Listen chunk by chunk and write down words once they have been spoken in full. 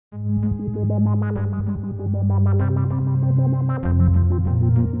There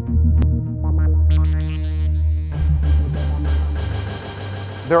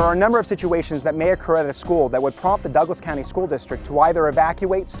are a number of situations that may occur at a school that would prompt the Douglas County School District to either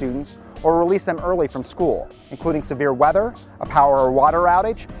evacuate students or release them early from school, including severe weather, a power or water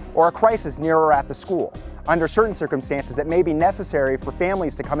outage, or a crisis near or at the school. Under certain circumstances, it may be necessary for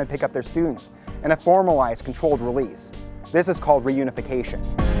families to come and pick up their students in a formalized, controlled release. This is called reunification.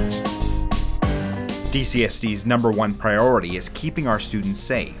 DCSD's #1 priority is keeping our students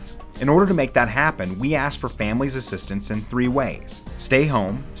safe. In order to make that happen, we ask for families' assistance in 3 ways: stay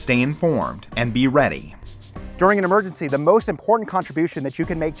home, stay informed, and be ready. During an emergency, the most important contribution that you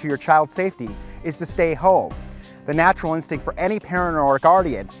can make to your child's safety is to stay home. The natural instinct for any parent or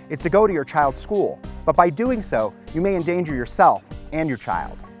guardian is to go to your child's school, but by doing so, you may endanger yourself and your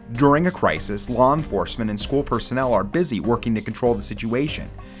child. During a crisis, law enforcement and school personnel are busy working to control the situation,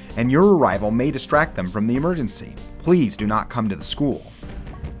 and your arrival may distract them from the emergency. Please do not come to the school.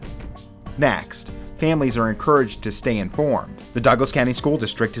 Next, families are encouraged to stay informed. The Douglas County School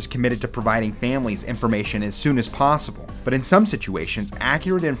District is committed to providing families information as soon as possible, but in some situations,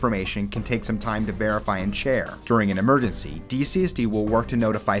 accurate information can take some time to verify and share. During an emergency, DCSD will work to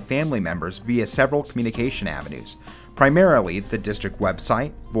notify family members via several communication avenues, primarily the district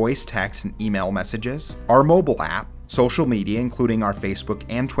website, voice, text, and email messages, our mobile app, social media including our Facebook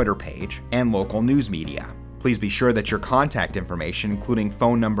and Twitter page, and local news media. Please be sure that your contact information, including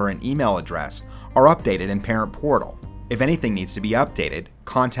phone number and email address, are updated in Parent Portal. If anything needs to be updated,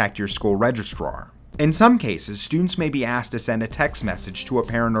 contact your school registrar. In some cases, students may be asked to send a text message to a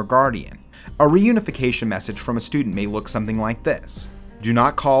parent or guardian. A reunification message from a student may look something like this: do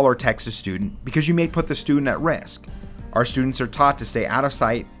not call or text a student because you may put the student at risk. Our students are taught to stay out of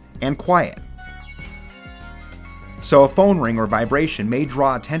sight and quiet, so a phone ring or vibration may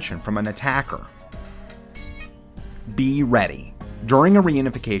draw attention from an attacker. Be ready. During a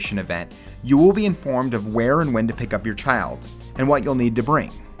reunification event, you will be informed of where and when to pick up your child and what you'll need to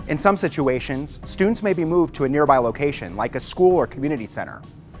bring. In some situations, students may be moved to a nearby location, like a school or community center.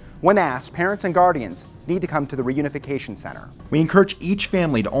 When asked, parents and guardians need to come to the reunification center. We encourage each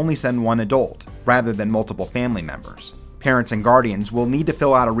family to only send one adult, rather than multiple family members. Parents and guardians will need to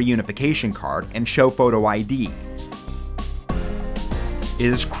fill out a reunification card and show photo ID. It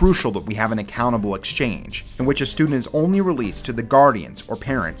is crucial that we have an accountable exchange, in which a student is only released to the guardians or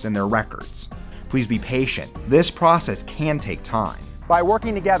parents in their records. Please be patient. This process can take time. By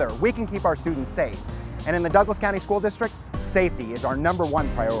working together, we can keep our students safe. And in the Douglas County School District, safety is our #1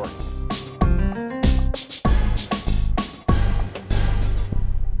 priority.